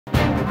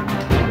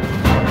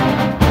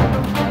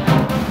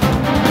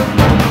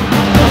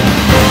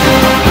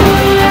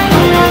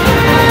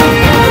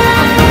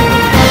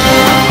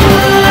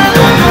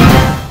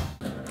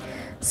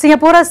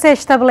Singapura se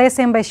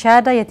estabelece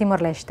embaixada em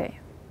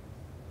Timor-Leste.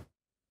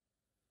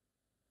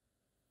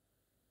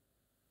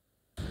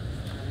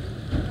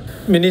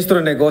 Ministro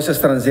de Negócios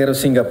Estrangeiros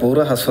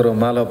Singapura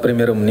reformou o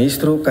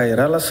primeiro-ministro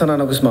Kairala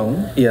Sanana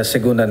Gusmão e a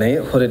segunda nem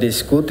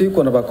discute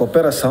com a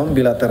cooperação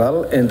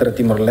bilateral entre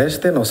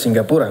Timor-Leste e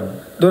Singapura.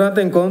 Durante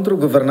o encontro, o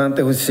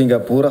governante de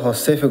Singapura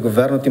recebe o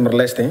governo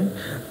Timor-Leste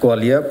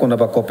coalia com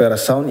a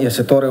cooperação e o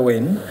setor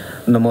UN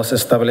no nosso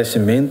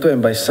estabelecimento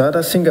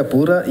Embaixada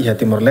Singapura e a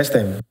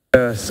Timor-Leste.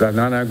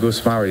 Sanana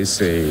Gusmão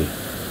is an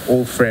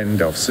old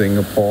friend of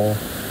Singapore,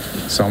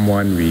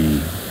 someone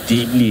we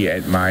deeply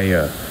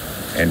admire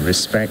and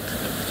respect.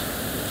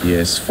 He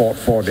has fought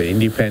for the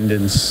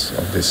independence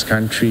of this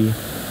country.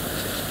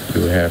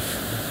 You have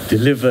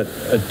delivered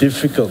a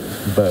difficult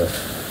birth,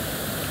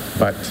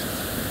 but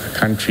a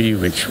country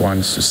which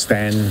wants to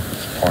stand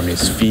on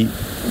its feet,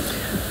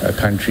 a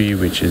country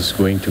which is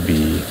going to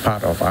be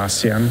part of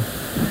ASEAN,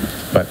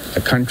 but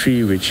a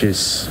country which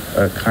is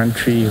a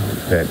country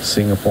that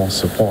Singapore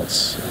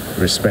supports,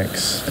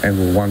 respects, and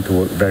will want to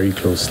work very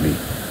closely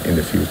in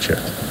the future.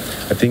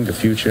 I think the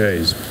future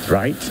is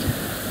bright.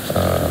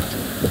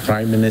 The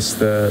Prime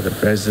Minister, the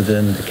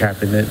President, the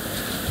Cabinet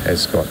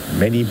has got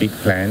many big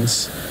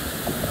plans.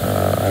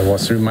 I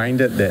was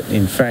reminded that,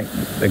 in fact,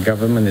 the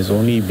government has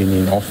only been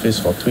in office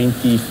for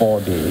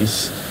 24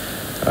 days,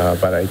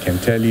 but I can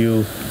tell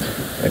you,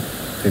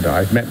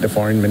 I've met the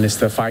Foreign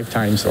Minister 5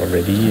 times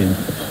already, in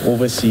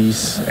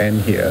overseas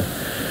and here,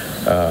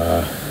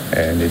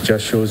 and it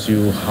just shows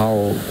you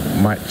how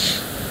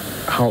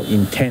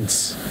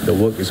intense the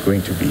work is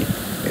going to be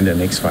in the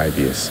next 5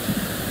 years.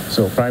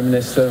 So, Prime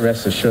Minister,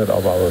 rest assured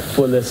of our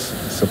fullest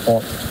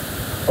support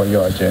for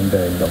your agenda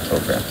and your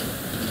program.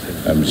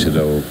 Vamos ser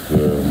a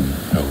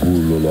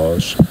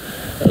Lolos,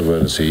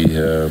 agora sair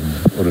a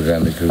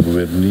orgânica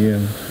governia,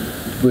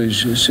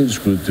 depois se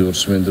discute o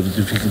orçamento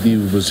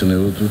retificativo, vai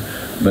outro,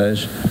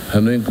 mas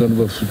não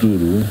enquanto o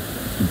futuro,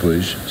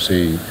 depois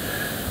se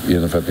ir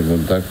na falta em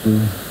contacto,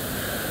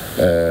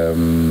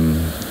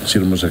 se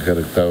irmos a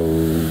caractar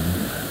o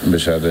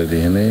Embaixada de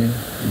René,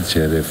 se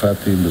é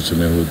fácil,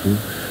 vai outro,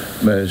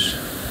 mas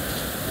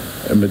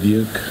a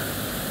medida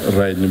que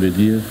raio na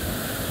medida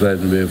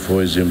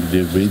foi exemplo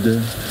de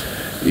vida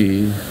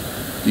e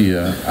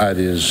há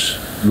áreas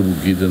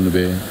lubuquida na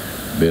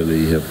bela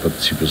e a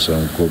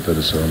participação,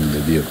 cooperação na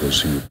medida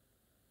consigo.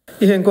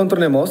 E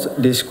encontramos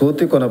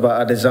discute com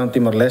a adesão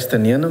Timor-Leste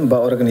à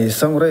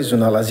Organização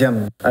Regional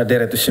ASEAN. A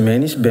direto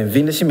Ximenes,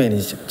 bem-vindo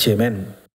Ximenes, Chairman.